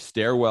the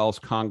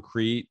stairwells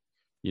concrete?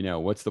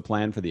 What's the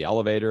plan for the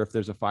elevator if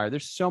there's a fire?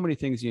 There's so many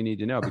things you need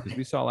to know, because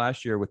we saw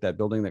last year with that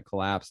building that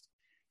collapsed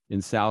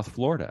in South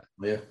Florida.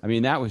 Yeah. I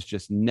mean, that was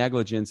just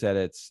negligence at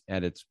its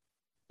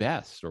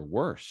best or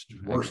worst.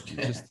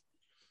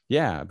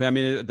 Yeah. But I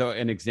mean,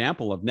 an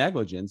example of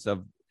negligence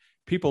of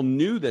people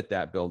knew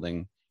that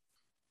building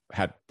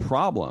had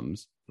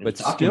problems, but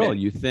still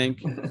you think,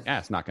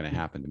 it's not going to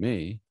happen to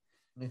me.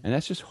 And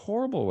that's just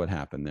horrible what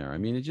happened there. I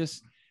mean, it's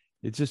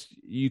just,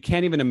 you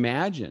can't even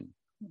imagine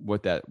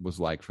what that was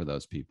like for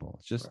those people.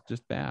 It's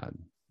just bad.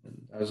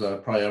 That was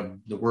probably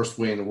the worst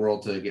way in the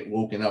world to get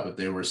woken up if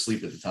they were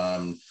asleep at the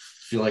time.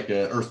 Feel like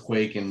an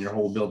earthquake and your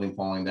whole building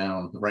falling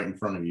down right in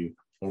front of you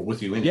or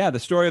with you in it. Yeah, the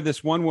story of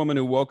this one woman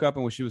who woke up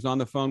and she was on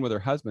the phone with her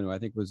husband, who I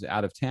think was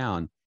out of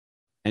town,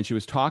 and she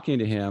was talking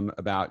to him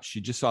about, she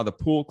just saw the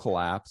pool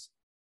collapse,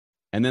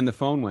 and then the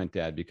phone went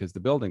dead because the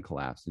building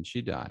collapsed and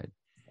she died.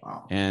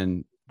 Wow.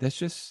 And that's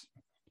just,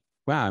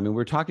 wow. I mean,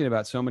 we're talking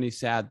about so many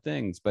sad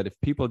things, but if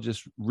people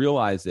just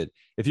realize it,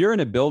 if you're in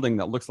a building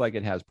that looks like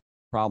it has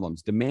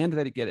problems, demand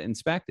that it get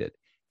inspected,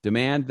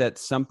 demand that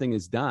something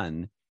is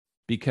done,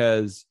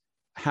 because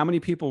how many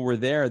people were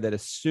there that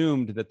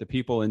assumed that the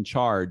people in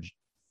charge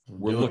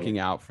were looking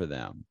out for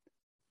them,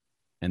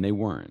 and they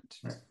weren't.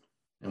 Right.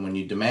 And when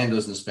you demand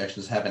those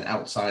inspections, have an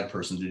outside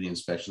person do the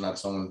inspection, not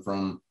someone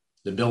from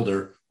the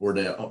builder or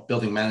the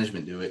building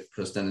management do it,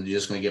 because then they're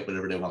just going to get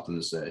whatever they want them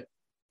to say.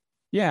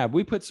 Yeah,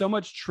 we put so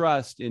much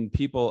trust in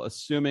people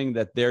assuming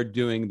that they're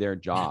doing their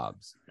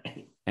jobs.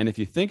 And if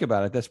you think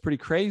about it, that's pretty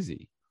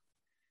crazy.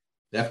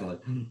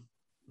 Definitely.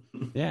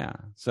 Yeah.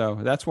 So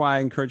that's why I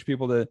encourage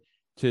people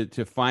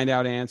to find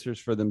out answers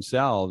for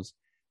themselves.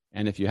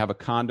 And if you have a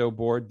condo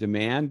board,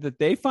 demand that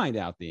they find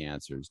out the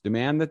answers.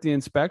 Demand that the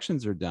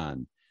inspections are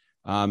done.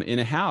 In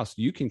a house,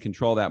 you can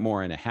control that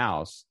more in a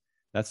house.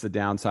 That's the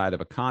downside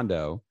of a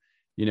condo.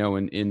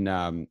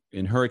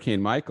 In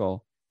Hurricane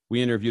Michael,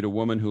 we interviewed a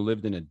woman who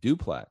lived in a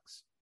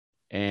duplex,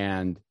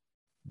 and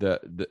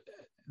the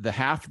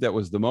half that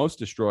was the most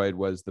destroyed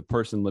was the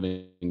person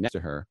living next to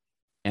her.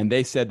 And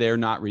they said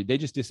they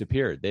just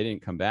disappeared. They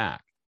didn't come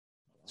back.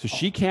 So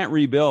she can't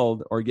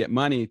rebuild or get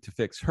money to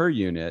fix her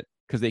unit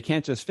because they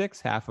can't just fix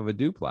half of a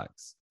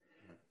duplex.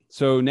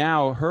 So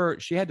now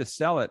she had to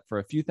sell it for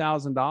a few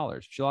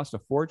 $1,000s. She lost a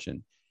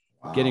fortune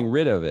getting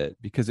rid of it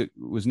because it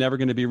was never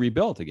going to be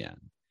rebuilt again.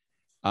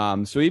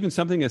 So even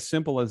something as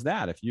simple as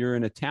that, if you're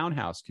in a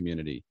townhouse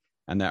community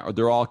and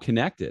they're all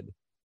connected,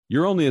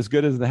 you're only as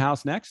good as the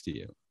house next to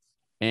you.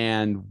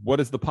 And what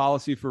is the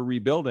policy for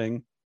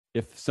rebuilding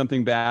if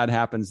something bad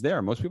happens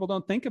there? Most people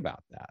don't think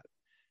about that.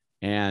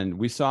 And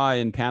we saw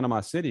in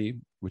Panama City,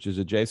 which is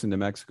adjacent to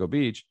Mexico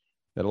Beach,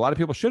 that a lot of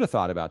people should have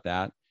thought about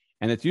that.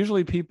 And it's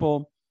usually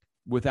people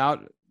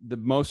without the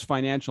most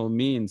financial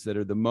means that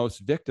are the most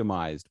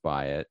victimized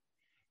by it.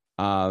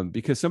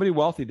 Because somebody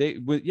wealthy,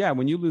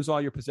 when you lose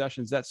all your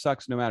possessions, that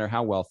sucks no matter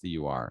how wealthy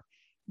you are.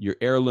 Your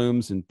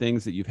heirlooms and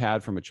things that you've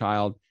had from a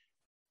child,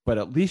 but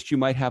at least you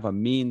might have a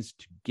means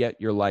to get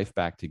your life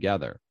back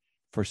together.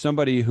 For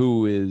somebody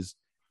who is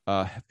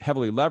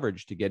heavily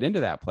leveraged to get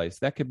into that place,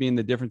 that could mean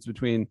the difference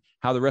between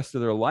how the rest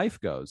of their life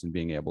goes and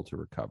being able to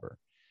recover.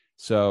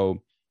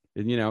 So,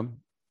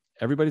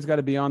 everybody's got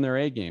to be on their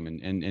A game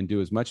and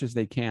do as much as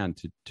they can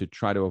to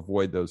try to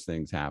avoid those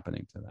things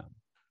happening to them.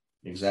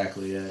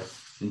 Exactly. Yeah.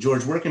 And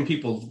George, where can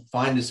people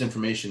find this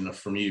information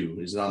from you?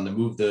 Is it on the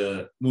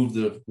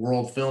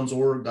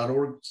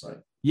movetheworldfilms.org site?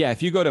 Yeah.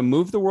 If you go to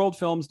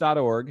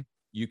movetheworldfilms.org,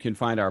 you can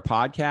find our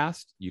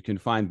podcast. You can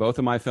find both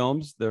of my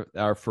films that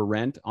are for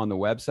rent on the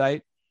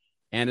website.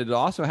 And it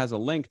also has a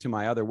link to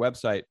my other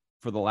website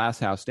for The Last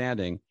House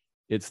Standing.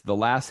 It's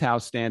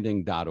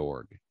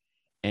thelasthousestanding.org.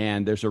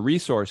 And there's a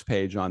resource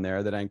page on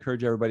there that I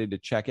encourage everybody to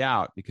check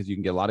out, because you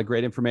can get a lot of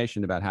great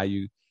information about how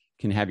you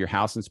can have your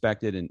house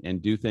inspected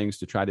and do things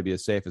to try to be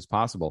as safe as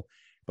possible.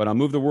 But on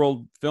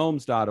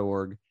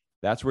movetheworldfilms.org,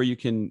 that's where you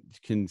can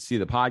see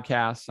the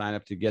podcast, sign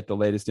up to get the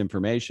latest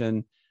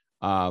information.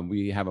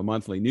 We have a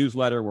monthly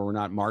newsletter where we're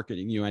not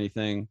marketing you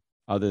anything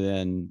other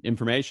than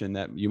information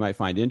that you might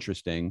find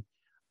interesting.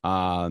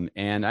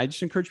 And I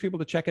just encourage people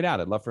to check it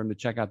out. I'd love for them to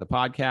check out the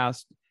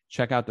podcast,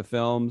 check out the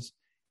films,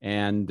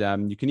 and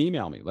you can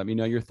email me. Let me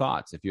know your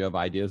thoughts. If you have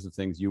ideas of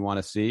things you want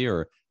to see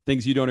or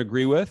things you don't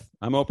agree with,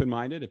 I'm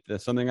open-minded. If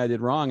there's something I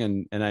did wrong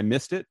and I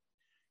missed it,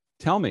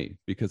 tell me,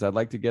 because I'd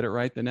like to get it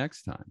right the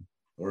next time.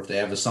 Or if they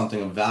have something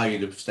of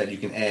value that you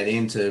can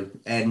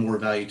add more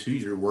value to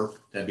your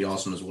work, that'd be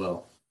awesome as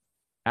well.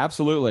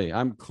 Absolutely.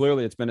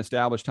 It's been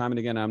established time and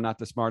again, I'm not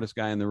the smartest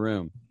guy in the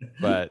room,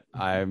 but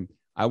I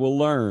will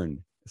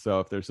learn.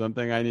 So if there's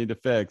something I need to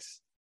fix,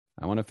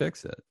 I want to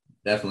fix it.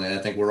 Definitely. I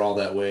think we're all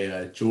that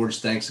way. George,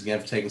 thanks again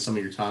for taking some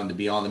of your time to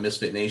be on the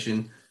Misfit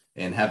Nation,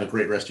 and have a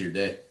great rest of your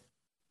day.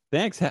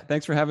 Thanks.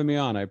 Thanks for having me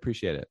on. I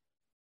appreciate it.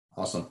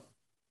 Awesome.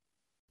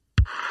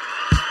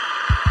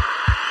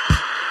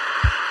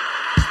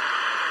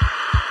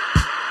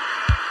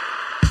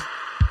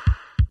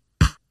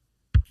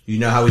 You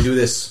know how we do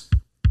this.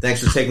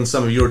 Thanks for taking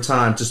some of your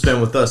time to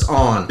spend with us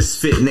on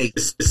Misfit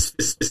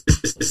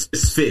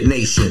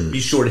Nation. Be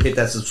sure to hit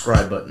that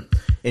subscribe button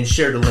and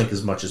share the link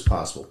as much as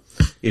possible.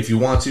 If you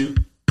want to,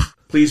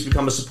 please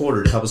become a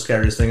supporter to help us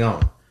carry this thing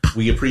on.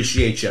 We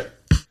appreciate you.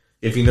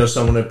 If you know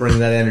someone that brings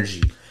that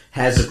energy,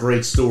 has a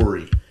great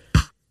story,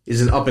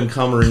 is an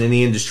up-and-comer in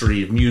the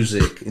industry of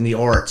music, in the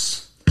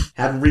arts,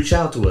 have them reach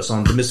out to us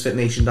on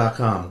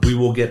themisfitnation.com. We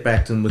will get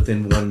back to them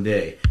within one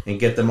day and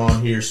get them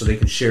on here so they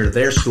can share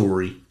their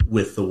story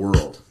with the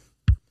world.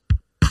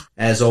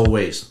 As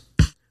always,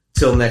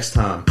 till next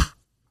time,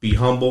 be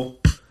humble,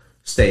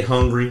 stay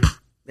hungry,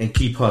 and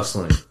keep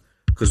hustling,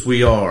 because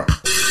we are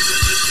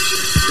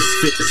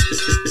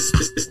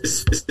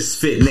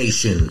Fit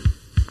Nation.